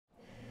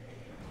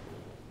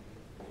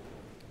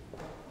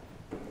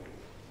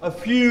A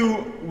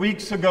few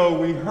weeks ago,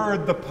 we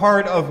heard the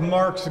part of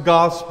Mark's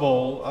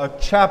Gospel, a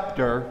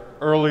chapter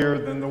earlier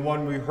than the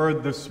one we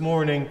heard this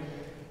morning,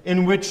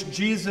 in which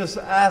Jesus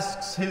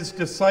asks his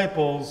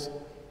disciples,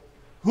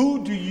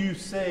 "Who do you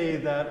say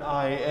that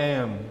I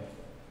am?"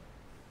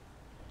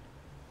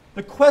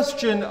 The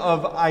question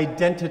of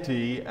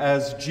identity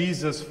as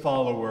Jesus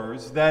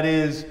followers, that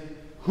is,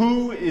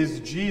 who is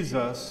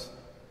Jesus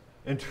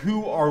and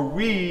who are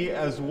we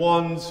as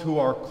ones who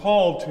are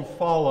called to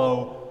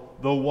follow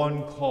the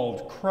one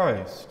called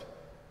Christ?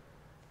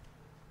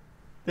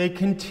 They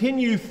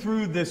continue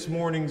through this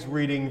morning's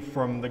reading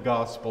from the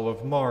Gospel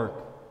of Mark.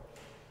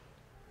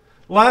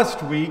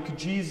 Last week,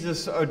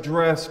 Jesus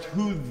addressed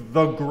who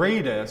the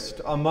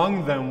greatest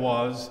among them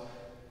was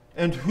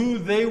and who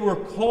they were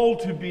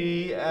called to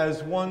be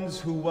as ones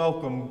who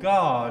welcome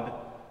God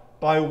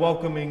by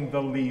welcoming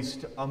the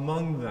least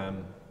among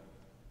them.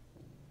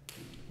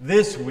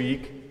 This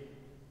week,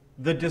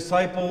 the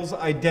disciples'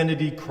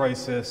 identity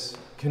crisis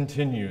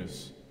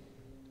continues.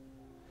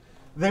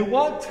 They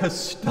want to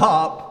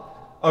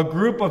stop a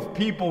group of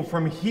people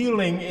from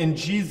healing in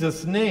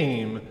Jesus'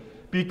 name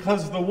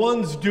because the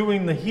ones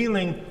doing the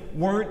healing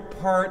weren't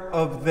part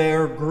of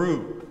their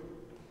group.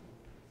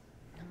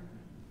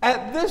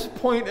 At this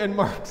point in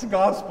Mark's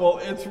Gospel,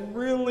 it's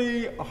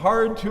really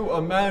hard to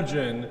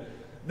imagine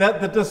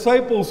that the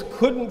disciples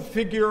couldn't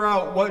figure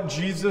out what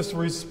Jesus'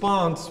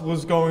 response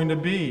was going to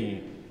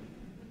be,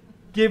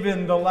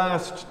 given the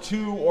last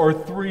 2 or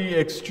 3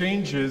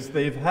 exchanges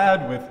they've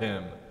had with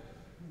him.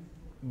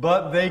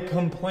 But they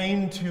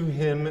complain to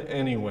him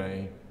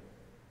anyway.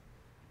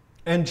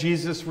 And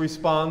Jesus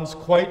responds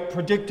quite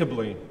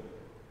predictably.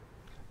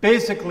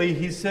 Basically,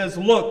 he says,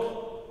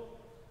 "Look,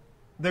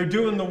 they're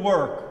doing the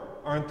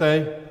work, aren't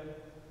they?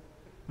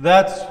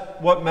 That's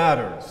what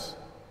matters.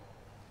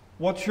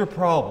 What's your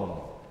problem?"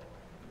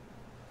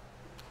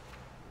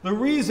 The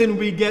reason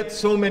we get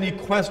so many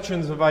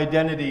questions of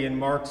identity in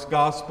Mark's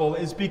Gospel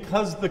is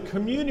because the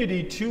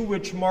community to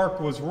which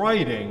Mark was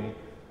writing,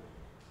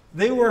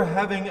 they were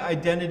having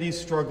identity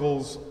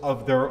struggles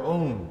of their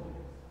own.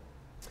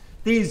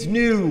 These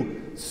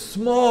new,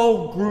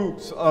 small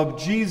groups of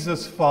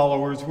Jesus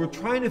followers were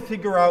trying to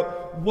figure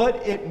out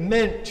what it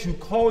meant to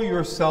call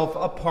yourself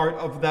a part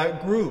of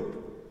that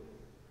group.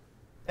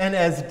 And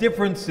as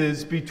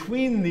differences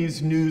between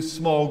these new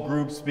small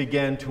groups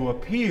began to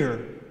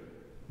appear,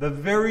 the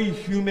very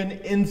human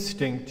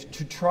instinct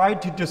to try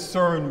to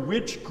discern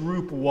which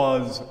group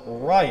was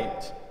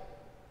right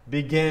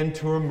began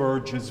to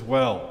emerge as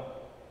well.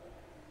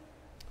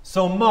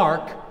 So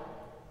Mark,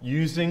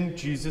 using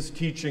Jesus'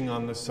 teaching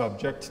on the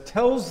subject,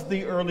 tells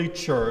the early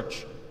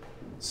church,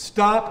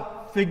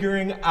 stop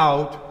figuring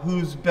out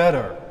who's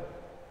better.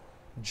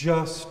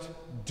 Just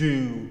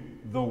do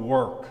the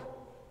work.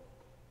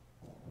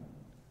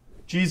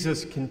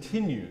 Jesus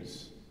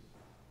continues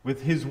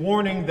with his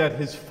warning that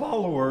his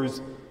followers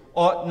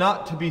ought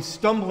not to be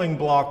stumbling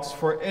blocks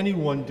for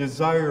anyone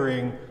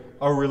desiring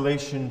a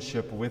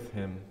relationship with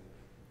him.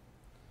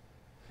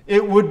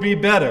 It would be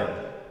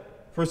better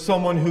for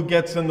someone who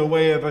gets in the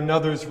way of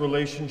another's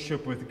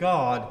relationship with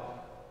God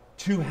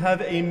to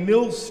have a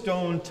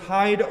millstone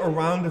tied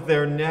around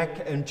their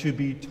neck and to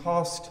be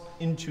tossed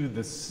into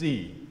the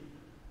sea,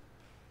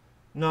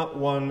 not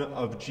one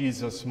of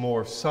Jesus'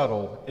 more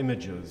subtle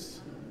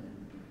images.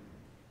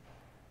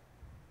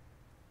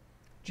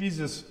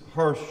 Jesus'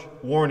 harsh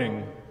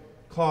warning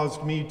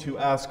caused me to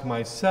ask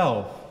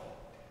myself,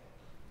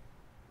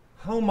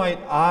 how might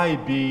I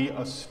be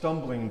a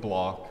stumbling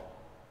block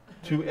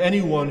to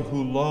anyone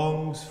who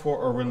longs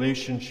for a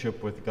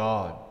relationship with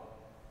God?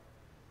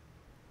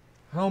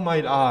 How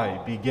might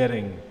I be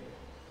getting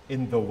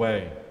in the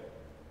way?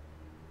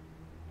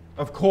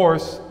 Of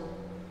course,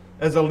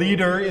 as a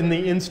leader in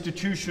the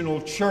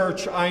institutional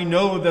church, I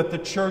know that the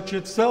church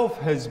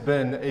itself has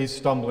been a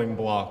stumbling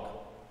block.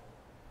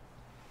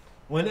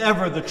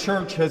 Whenever the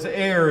church has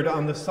erred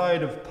on the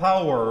side of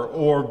power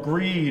or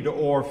greed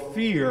or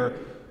fear,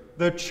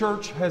 the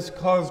church has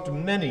caused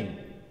many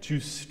to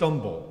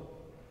stumble.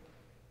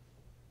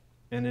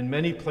 And in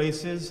many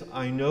places,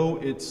 I know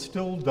it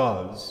still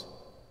does,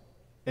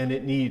 and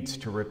it needs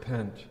to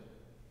repent.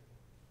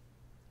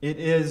 It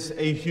is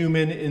a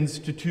human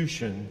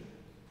institution,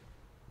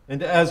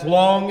 and as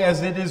long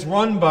as it is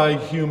run by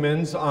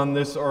humans on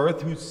this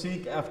earth who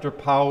seek after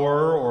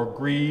power or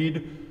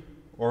greed,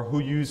 or who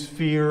use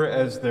fear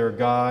as their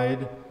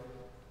guide,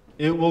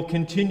 it will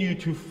continue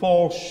to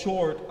fall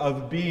short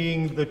of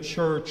being the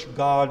church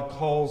God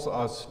calls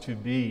us to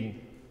be.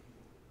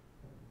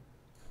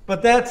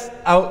 But that's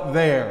out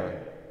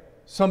there,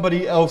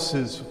 somebody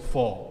else's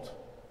fault.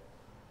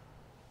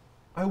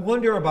 I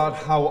wonder about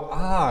how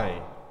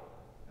I,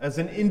 as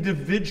an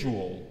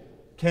individual,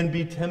 can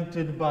be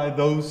tempted by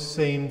those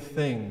same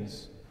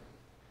things.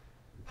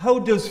 How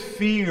does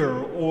fear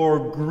or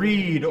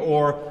greed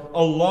or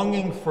a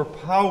longing for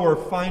power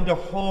find a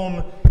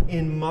home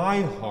in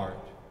my heart?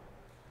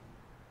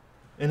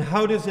 And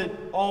how does it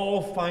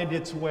all find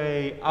its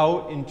way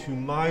out into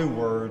my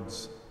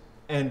words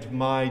and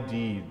my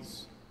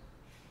deeds?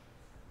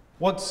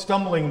 What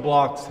stumbling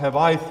blocks have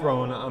I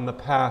thrown on the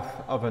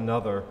path of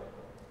another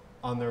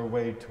on their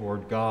way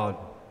toward God?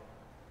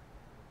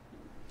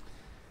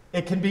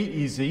 It can be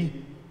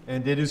easy,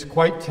 and it is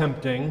quite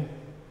tempting,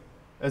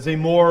 as a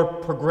more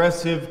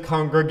progressive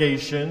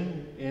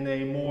congregation, in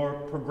a more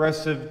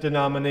progressive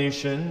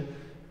denomination,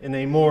 in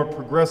a more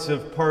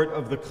progressive part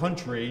of the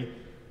country,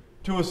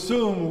 to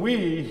assume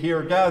we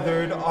here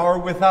gathered are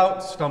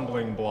without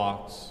stumbling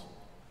blocks.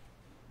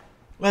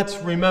 Let's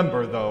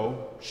remember,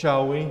 though,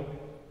 shall we,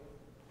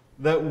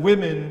 that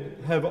women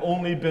have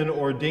only been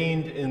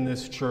ordained in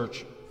this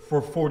church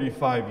for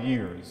 45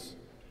 years.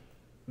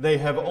 They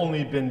have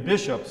only been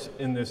bishops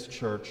in this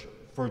church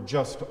for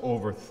just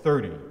over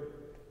 30.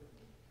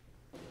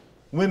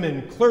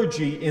 Women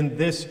clergy in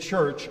this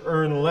church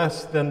earn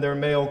less than their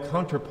male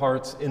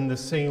counterparts in the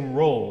same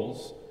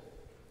roles,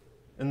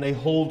 and they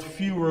hold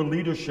fewer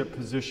leadership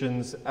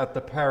positions at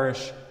the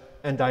parish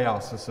and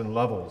diocesan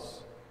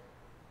levels.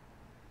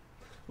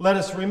 Let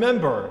us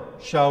remember,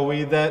 shall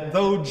we, that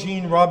though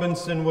Jean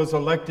Robinson was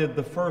elected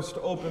the first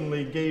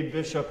openly gay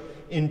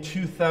bishop in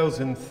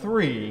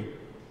 2003,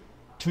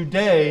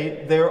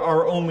 today there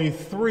are only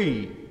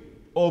 3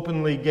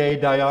 openly gay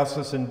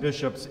diocesan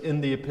bishops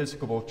in the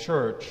Episcopal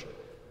Church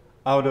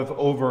out of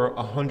over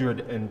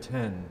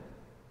 110.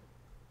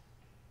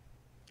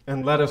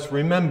 And let us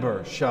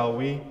remember, shall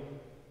we,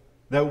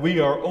 that we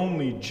are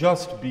only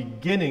just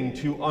beginning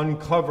to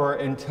uncover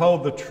and tell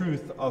the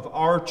truth of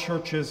our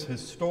church's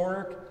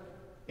historic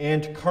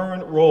and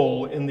current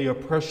role in the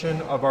oppression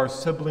of our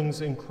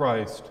siblings in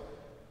Christ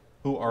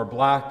who are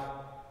Black,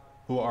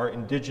 who are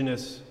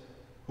Indigenous,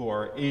 who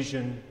are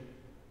Asian,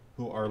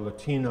 who are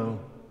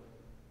Latino.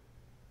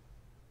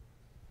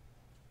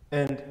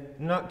 And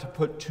not to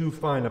put too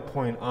fine a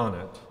point on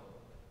it,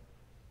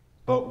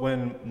 but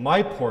when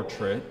my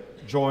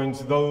portrait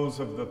joins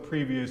those of the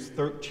previous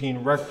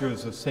 13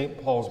 rectors of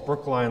St. Paul's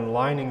Brookline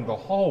lining the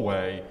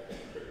hallway,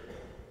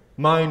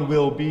 mine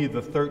will be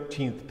the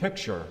 13th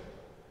picture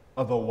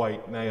of a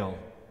white male.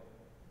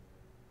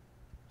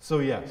 So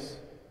yes,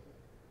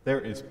 there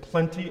is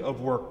plenty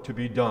of work to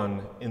be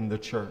done in the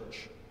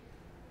church.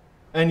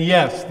 And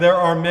yes, there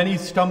are many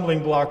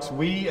stumbling blocks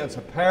we as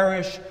a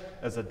parish,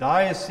 as a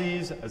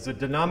diocese, as a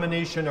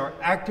denomination are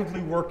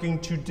actively working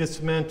to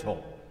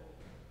dismantle.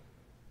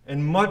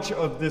 And much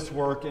of this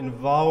work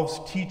involves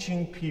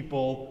teaching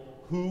people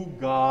who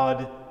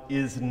God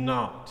is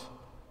not.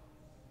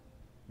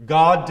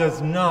 God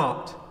does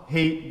not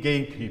hate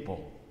gay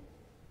people.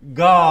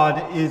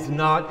 God is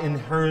not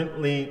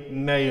inherently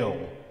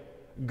male.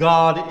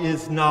 God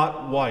is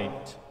not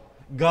white.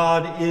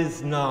 God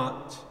is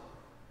not.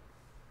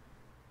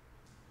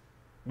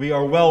 We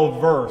are well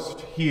versed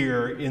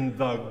here in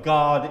the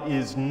God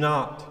is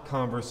not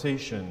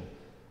conversation,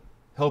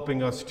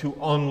 helping us to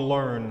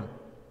unlearn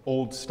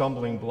old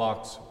stumbling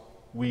blocks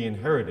we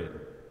inherited.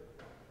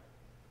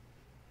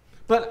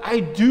 But I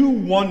do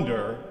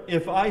wonder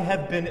if I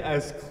have been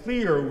as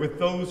clear with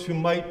those who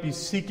might be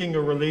seeking a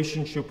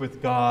relationship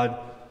with God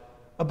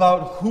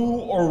about who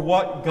or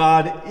what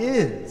God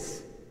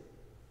is,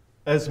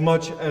 as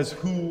much as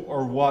who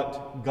or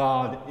what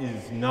God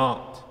is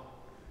not.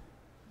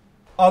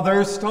 Are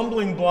there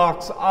stumbling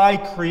blocks I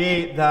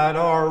create that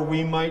are,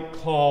 we might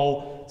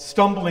call,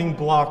 stumbling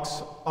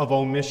blocks of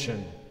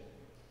omission?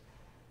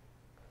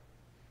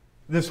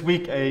 This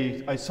week,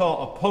 I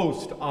saw a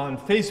post on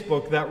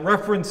Facebook that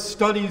referenced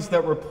studies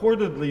that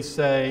reportedly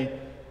say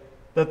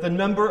that the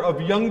number of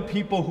young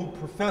people who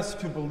profess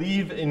to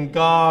believe in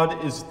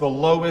God is the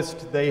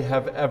lowest they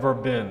have ever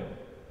been.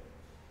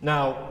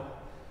 Now,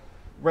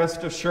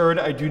 rest assured,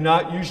 I do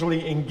not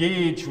usually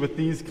engage with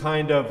these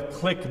kind of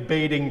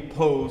clickbaiting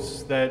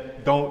posts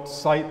that don't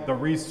cite the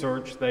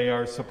research they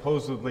are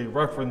supposedly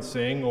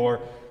referencing or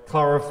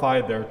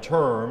clarify their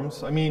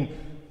terms. I mean,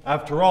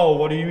 after all,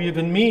 what do you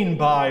even mean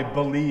by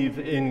believe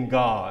in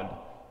God?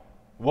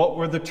 What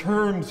were the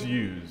terms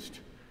used?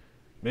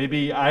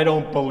 Maybe I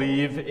don't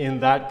believe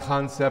in that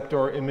concept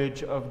or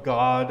image of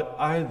God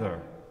either.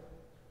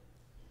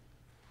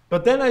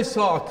 But then I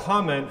saw a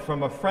comment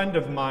from a friend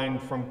of mine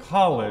from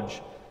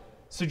college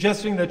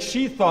suggesting that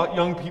she thought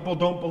young people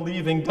don't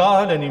believe in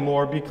God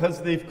anymore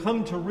because they've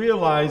come to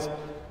realize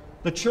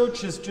the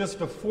church is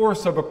just a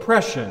force of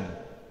oppression,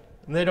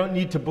 and they don't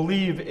need to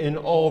believe in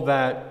all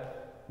that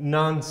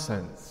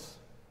nonsense.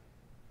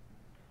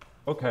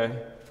 Okay.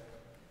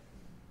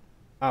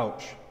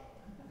 Ouch.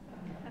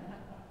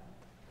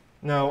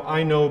 Now,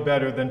 I know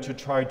better than to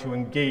try to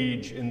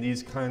engage in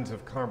these kinds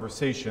of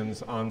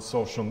conversations on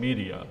social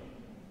media.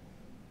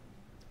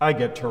 I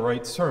get to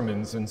write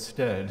sermons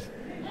instead.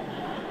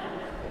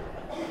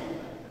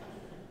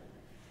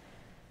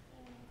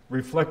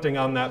 Reflecting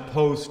on that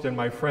post and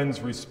my friend's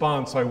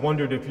response, I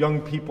wondered if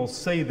young people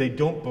say they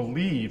don't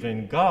believe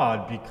in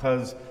God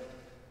because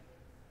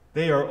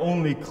they are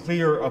only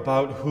clear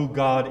about who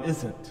God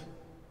isn't.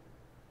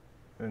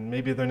 And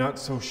maybe they're not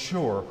so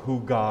sure who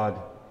God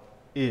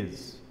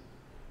is.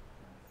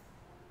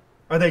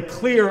 Are they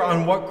clear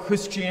on what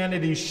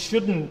Christianity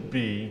shouldn't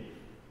be,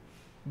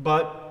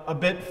 but a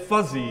bit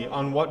fuzzy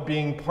on what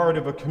being part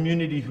of a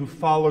community who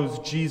follows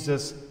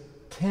Jesus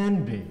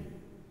can be,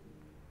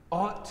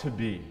 ought to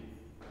be.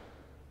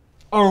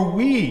 Are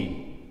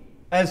we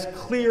as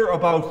clear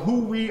about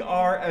who we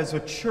are as a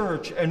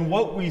church and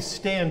what we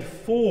stand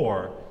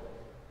for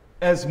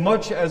as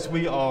much as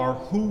we are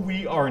who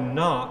we are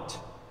not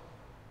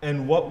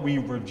and what we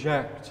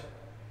reject?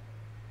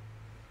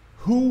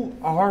 Who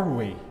are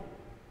we?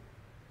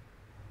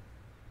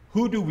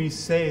 Who do we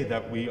say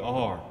that we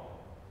are?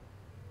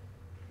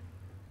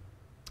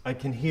 I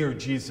can hear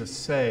Jesus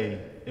say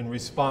in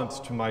response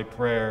to my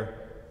prayer,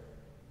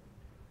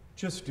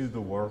 just do the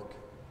work.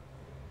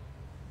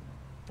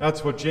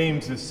 That's what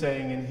James is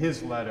saying in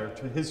his letter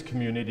to his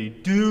community.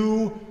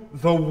 Do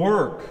the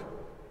work.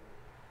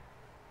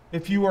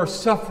 If you are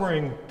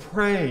suffering,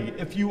 pray.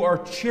 If you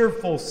are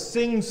cheerful,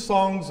 sing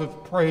songs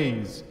of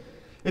praise.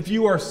 If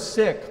you are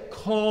sick,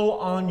 call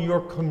on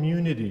your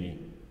community.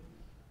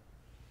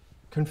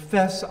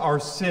 Confess our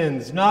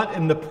sins, not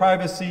in the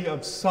privacy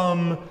of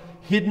some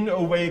hidden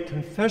away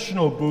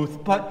confessional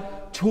booth,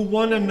 but to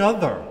one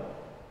another.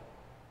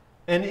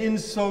 And in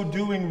so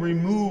doing,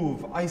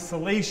 remove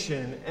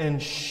isolation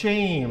and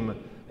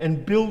shame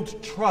and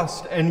build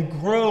trust and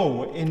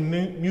grow in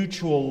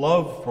mutual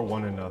love for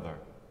one another.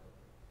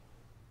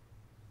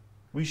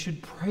 We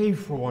should pray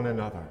for one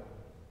another.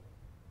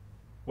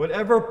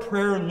 Whatever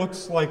prayer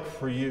looks like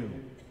for you,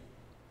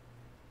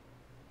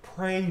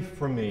 pray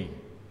for me,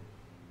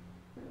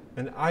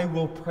 and I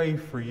will pray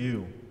for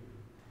you.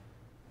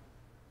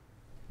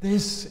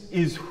 This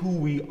is who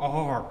we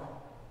are.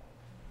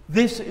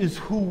 This is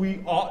who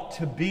we ought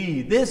to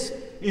be. This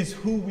is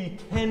who we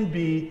can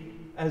be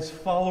as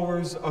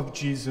followers of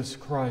Jesus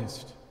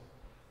Christ.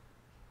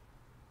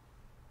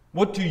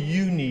 What do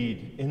you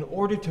need in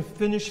order to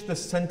finish the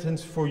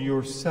sentence for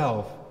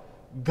yourself?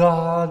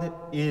 God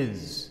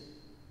is.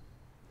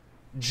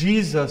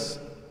 Jesus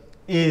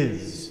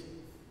is.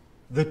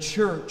 The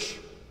church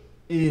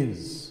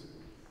is.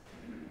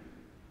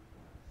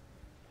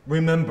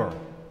 Remember,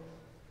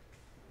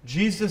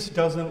 Jesus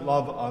doesn't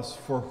love us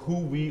for who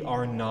we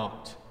are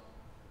not,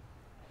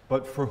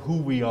 but for who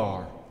we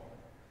are.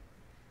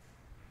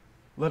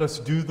 Let us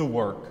do the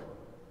work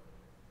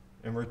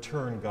and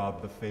return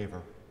God the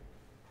favor.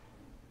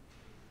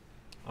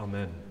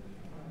 Amen.